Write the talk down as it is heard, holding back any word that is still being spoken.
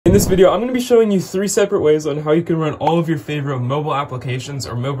In this video, I'm going to be showing you 3 separate ways on how you can run all of your favorite mobile applications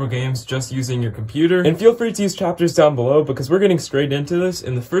or mobile games just using your computer. And feel free to use chapters down below because we're getting straight into this.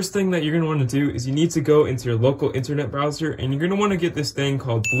 And the first thing that you're going to want to do is you need to go into your local internet browser and you're going to want to get this thing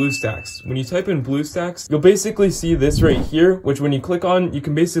called BlueStacks. When you type in BlueStacks, you'll basically see this right here, which when you click on, you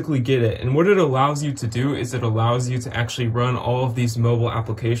can basically get it. And what it allows you to do is it allows you to actually run all of these mobile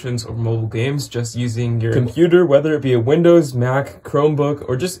applications or mobile games just using your computer, whether it be a Windows, Mac, Chromebook,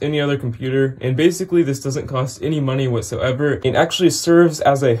 or just any other computer. And basically this doesn't cost any money whatsoever. It actually serves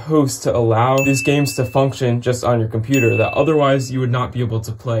as a host to allow these games to function just on your computer that otherwise you would not be able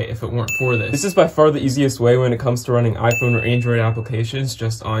to play if it weren't for this. This is by far the easiest way when it comes to running iPhone or Android applications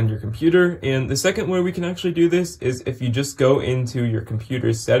just on your computer. And the second way we can actually do this is if you just go into your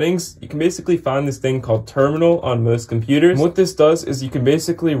computer settings, you can basically find this thing called terminal on most computers. And what this does is you can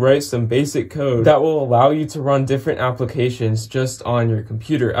basically write some basic code that will allow you to run different applications just on your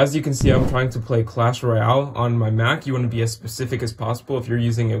computer. As you can see, I'm trying to play Clash Royale on my Mac. You want to be as specific as possible. If you're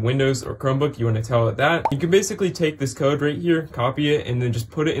using a Windows or Chromebook, you want to tell it that. You can basically take this code right here, copy it, and then just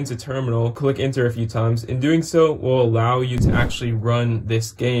put it into terminal, click enter a few times, and doing so will allow you to actually run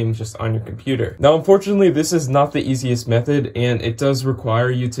this game just on your computer. Now, unfortunately, this is not the easiest method, and it does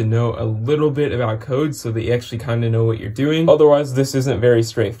require you to know a little bit about code so that you actually kind of know what you're doing. Otherwise, this isn't very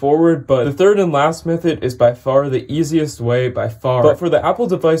straightforward, but the third and last method is by far the easiest way by far. But for the Apple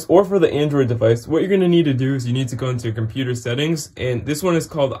device or for the Android device, what you're going to need to do is you need to go into your computer settings, and this one is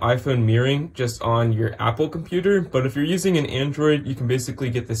called iPhone mirroring just on your Apple computer. But if you're using an Android, you can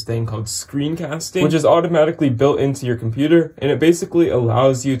basically get this thing called screencasting, which is automatically built into your computer, and it basically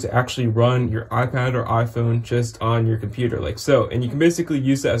allows you to actually run your iPad or iPhone just on your computer like so. And you can basically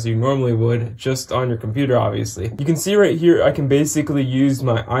use it as you normally would just on your computer, obviously. You can see right here, I can basically use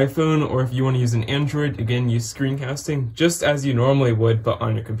my iPhone, or if you want to use an Android, again, use screencasting just as you normally would, but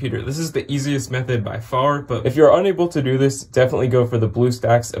on your computer. This is the easiest method by far, but if you're unable to do this, definitely go for the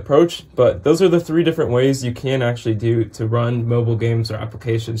BlueStacks approach. But those are the 3 different ways you can actually do to run mobile games or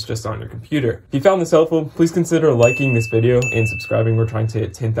applications just on your computer. If you found this helpful, please consider liking this video and subscribing. We're trying to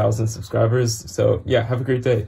hit 10,000 subscribers. So yeah, have a great day.